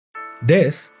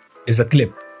This is a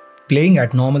clip playing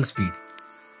at normal speed.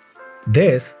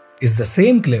 This is the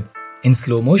same clip in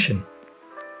slow motion.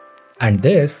 And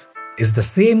this is the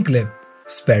same clip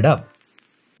sped up.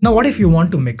 Now what if you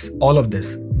want to mix all of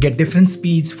this, get different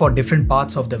speeds for different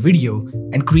parts of the video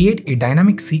and create a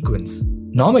dynamic sequence?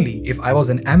 Normally, if I was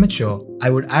an amateur, I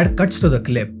would add cuts to the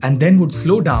clip and then would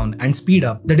slow down and speed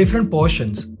up the different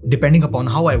portions depending upon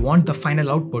how I want the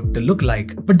final output to look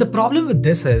like. But the problem with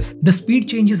this is the speed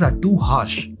changes are too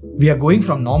harsh. We are going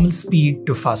from normal speed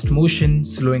to fast motion,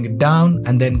 slowing it down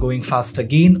and then going fast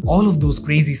again. All of those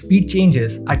crazy speed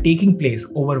changes are taking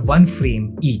place over one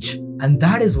frame each. And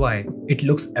that is why it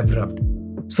looks abrupt.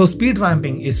 So speed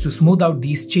ramping is to smooth out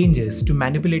these changes to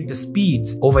manipulate the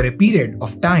speeds over a period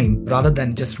of time rather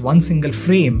than just one single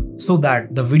frame so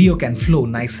that the video can flow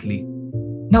nicely.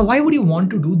 Now why would you want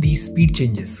to do these speed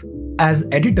changes? As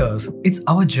editors, it's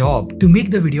our job to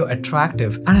make the video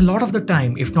attractive, and a lot of the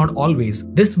time, if not always,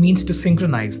 this means to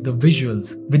synchronize the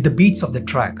visuals with the beats of the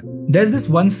track. There's this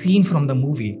one scene from the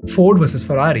movie Ford vs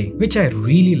Ferrari which I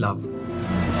really love.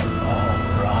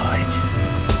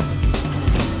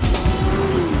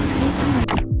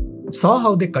 Saw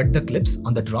how they cut the clips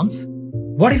on the drums?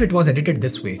 What if it was edited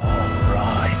this way?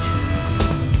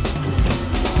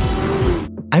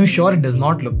 I'm sure it does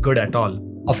not look good at all.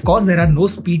 Of course, there are no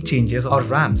speed changes or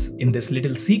ramps in this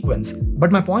little sequence,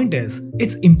 but my point is,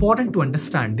 it's important to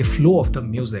understand the flow of the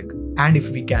music. And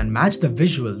if we can match the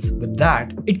visuals with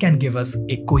that, it can give us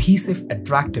a cohesive,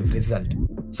 attractive result.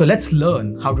 So let's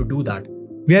learn how to do that.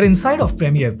 We are inside of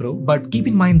Premiere Pro, but keep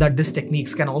in mind that these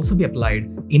techniques can also be applied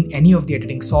in any of the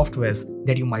editing softwares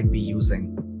that you might be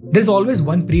using. There's always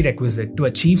one prerequisite to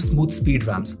achieve smooth speed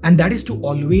ramps, and that is to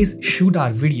always shoot our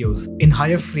videos in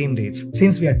higher frame rates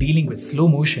since we are dealing with slow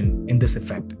motion in this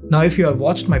effect. Now if you have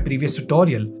watched my previous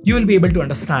tutorial, you will be able to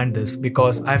understand this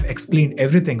because I've explained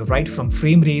everything right from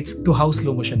frame rates to how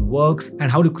slow motion works and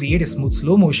how to create a smooth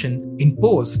slow motion in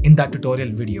post in that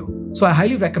tutorial video. So I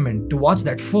highly recommend to watch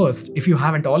that first if you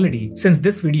haven't already, since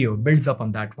this video builds up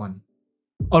on that one.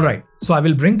 Alright, so I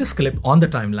will bring this clip on the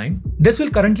timeline. This will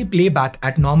currently play back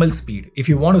at normal speed. If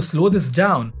you want to slow this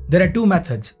down, there are two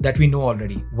methods that we know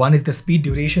already. One is the speed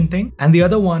duration thing, and the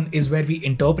other one is where we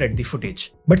interpret the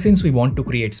footage. But since we want to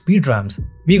create speed ramps,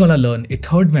 we're gonna learn a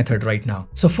third method right now.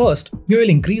 So first, we will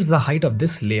increase the height of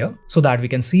this layer so that we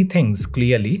can see things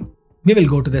clearly. We will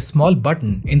go to the small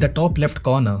button in the top left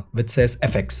corner which says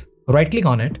FX. Right click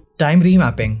on it, time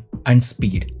remapping and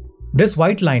speed. This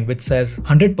white line which says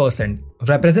 100%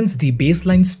 represents the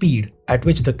baseline speed at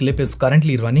which the clip is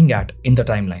currently running at in the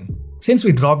timeline. Since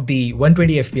we dropped the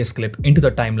 120 fps clip into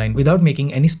the timeline without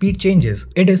making any speed changes,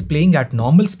 it is playing at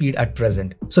normal speed at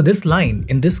present. So this line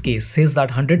in this case says that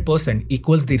 100%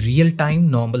 equals the real-time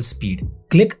normal speed.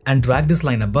 Click and drag this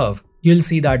line above, you'll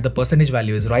see that the percentage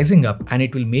value is rising up and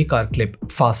it will make our clip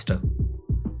faster.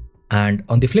 And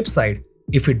on the flip side,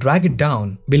 if we drag it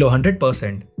down below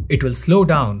 100%, it will slow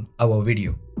down our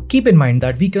video. Keep in mind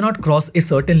that we cannot cross a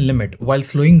certain limit while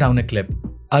slowing down a clip.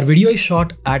 Our video is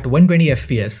shot at 120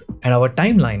 fps and our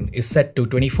timeline is set to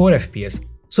 24 fps.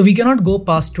 So we cannot go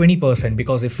past 20%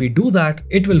 because if we do that,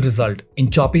 it will result in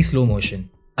choppy slow motion.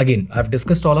 Again, I've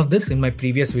discussed all of this in my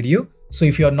previous video. So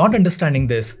if you're not understanding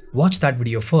this, watch that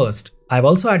video first. I've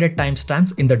also added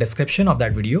timestamps in the description of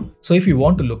that video. So if you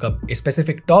want to look up a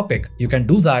specific topic, you can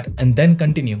do that and then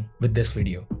continue with this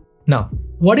video. Now,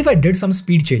 what if I did some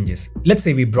speed changes? Let's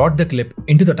say we brought the clip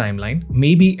into the timeline,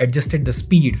 maybe adjusted the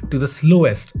speed to the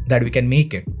slowest that we can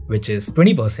make it, which is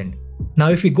 20%. Now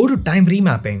if we go to time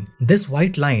remapping, this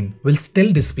white line will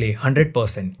still display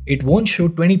 100%. It won't show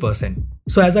 20%.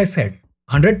 So as I said,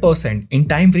 100% in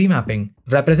time remapping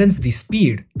represents the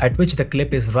speed at which the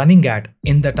clip is running at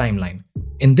in the timeline.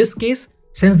 In this case,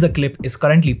 since the clip is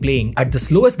currently playing at the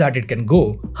slowest that it can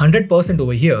go, 100%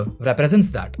 over here represents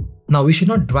that. Now we should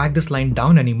not drag this line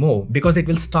down anymore because it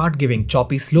will start giving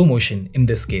choppy slow motion in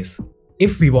this case.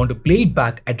 If we want to play it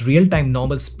back at real-time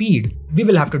normal speed, we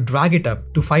will have to drag it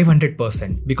up to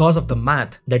 500% because of the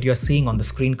math that you are seeing on the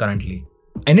screen currently.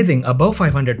 Anything above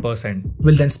 500%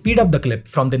 will then speed up the clip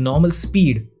from the normal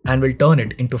speed and will turn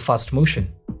it into fast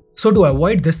motion. So to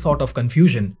avoid this sort of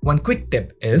confusion, one quick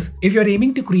tip is, if you're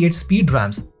aiming to create speed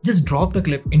ramps, just drop the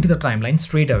clip into the timeline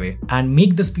straight away and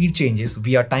make the speed changes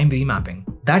via time remapping.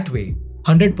 That way,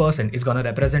 100% is gonna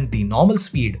represent the normal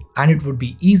speed and it would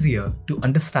be easier to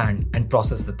understand and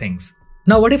process the things.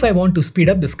 Now what if I want to speed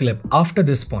up this clip after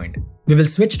this point? We will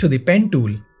switch to the pen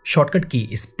tool. Shortcut key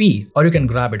is P, or you can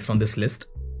grab it from this list.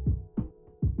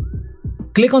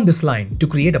 Click on this line to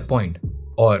create a point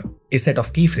or a set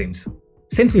of keyframes.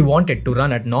 Since we want it to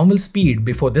run at normal speed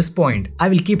before this point, I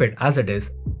will keep it as it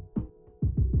is.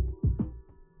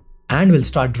 and we'll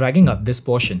start dragging up this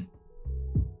portion.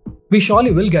 We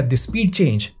surely will get the speed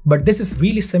change, but this is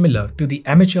really similar to the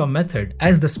amateur method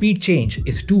as the speed change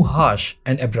is too harsh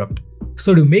and abrupt.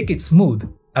 So to make it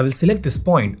smooth, I will select this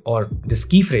point or this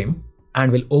keyframe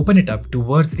and will open it up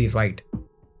towards the right.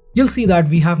 You'll see that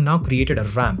we have now created a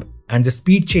ramp, and the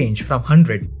speed change from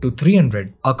 100 to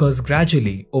 300 occurs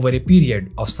gradually over a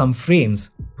period of some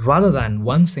frames rather than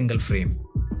one single frame.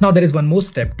 Now there is one more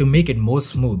step to make it more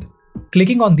smooth.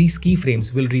 Clicking on these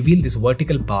keyframes will reveal this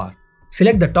vertical bar.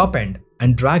 Select the top end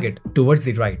and drag it towards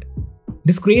the right.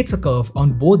 This creates a curve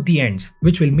on both the ends,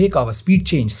 which will make our speed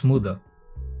change smoother.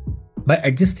 By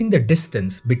adjusting the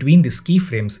distance between these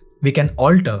keyframes, we can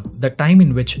alter the time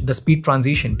in which the speed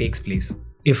transition takes place.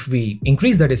 If we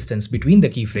increase the distance between the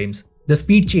keyframes, the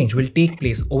speed change will take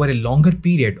place over a longer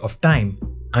period of time,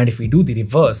 and if we do the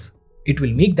reverse, it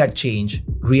will make that change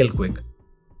real quick.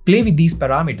 Play with these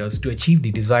parameters to achieve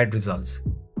the desired results.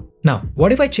 Now,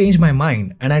 what if I change my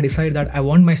mind and I decide that I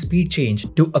want my speed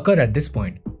change to occur at this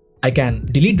point? I can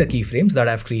delete the keyframes that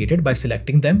I've created by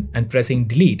selecting them and pressing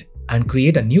delete and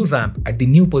create a new ramp at the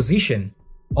new position.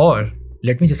 Or,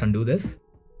 let me just undo this.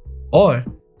 Or,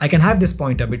 I can have this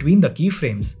pointer between the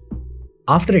keyframes.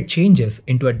 After it changes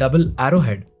into a double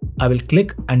arrowhead, I will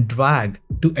click and drag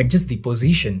to adjust the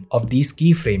position of these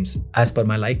keyframes as per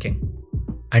my liking.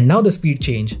 And now the speed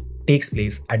change takes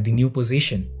place at the new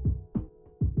position.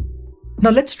 Now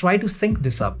let's try to sync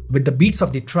this up with the beats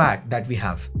of the track that we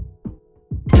have.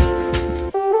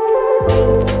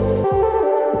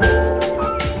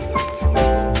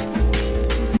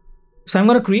 So I'm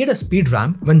going to create a speed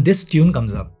ramp when this tune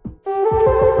comes up.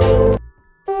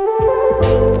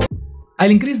 I'll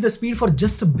increase the speed for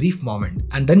just a brief moment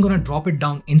and then gonna drop it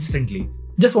down instantly.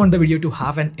 Just want the video to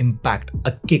have an impact,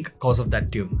 a kick cause of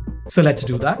that tune. So let's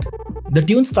do that. The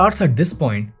tune starts at this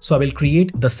point, so I will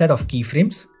create the set of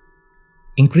keyframes.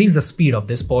 Increase the speed of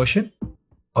this portion.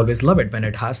 Always love it when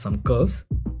it has some curves.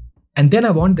 And then I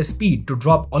want the speed to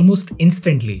drop almost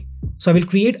instantly. So I will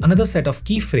create another set of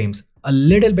keyframes a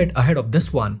little bit ahead of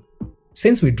this one.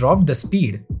 Since we dropped the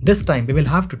speed, this time we will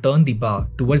have to turn the bar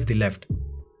towards the left.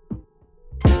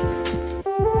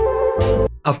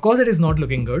 Of course it is not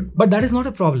looking good, but that is not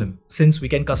a problem since we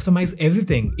can customize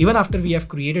everything even after we have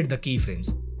created the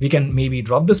keyframes. We can maybe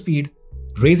drop the speed,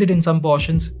 raise it in some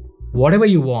portions, whatever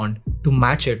you want to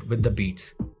match it with the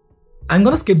beats. I'm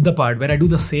gonna skip the part where I do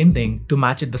the same thing to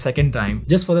match it the second time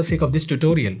just for the sake of this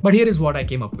tutorial, but here is what I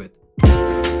came up with.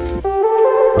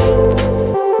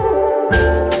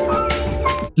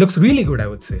 Looks really good, I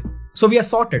would say. So we are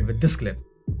sorted with this clip.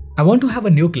 I want to have a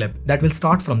new clip that will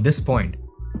start from this point.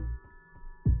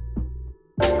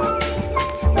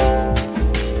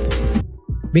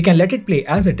 We can let it play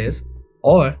as it is,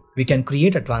 or we can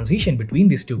create a transition between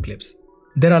these two clips.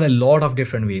 There are a lot of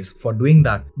different ways for doing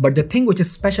that, but the thing which is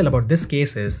special about this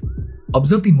case is,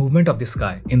 observe the movement of the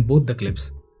sky in both the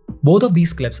clips. Both of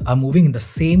these clips are moving in the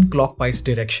same clockwise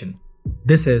direction.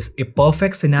 This is a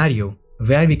perfect scenario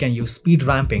where we can use speed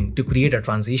ramping to create a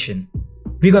transition.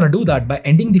 We're gonna do that by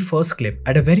ending the first clip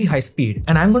at a very high speed,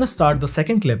 and I'm gonna start the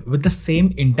second clip with the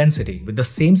same intensity, with the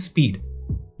same speed.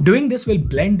 Doing this will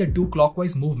blend the two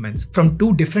clockwise movements from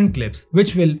two different clips,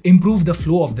 which will improve the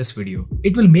flow of this video.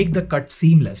 It will make the cut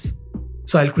seamless.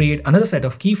 So I'll create another set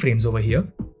of keyframes over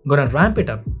here. Gonna ramp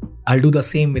it up. I'll do the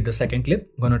same with the second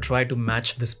clip. Gonna try to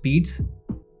match the speeds.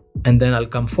 And then I'll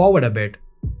come forward a bit.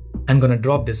 I'm gonna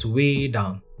drop this way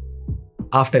down.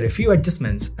 After a few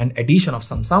adjustments and addition of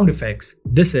some sound effects,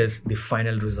 this is the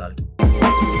final result.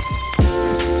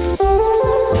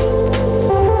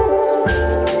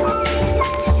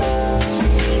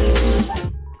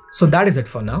 So that is it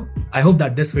for now. I hope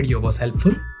that this video was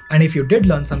helpful, and if you did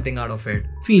learn something out of it,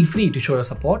 feel free to show your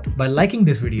support by liking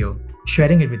this video,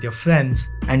 sharing it with your friends,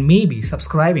 and maybe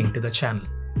subscribing to the channel.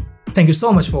 Thank you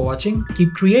so much for watching,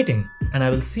 keep creating, and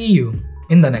I will see you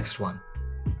in the next one.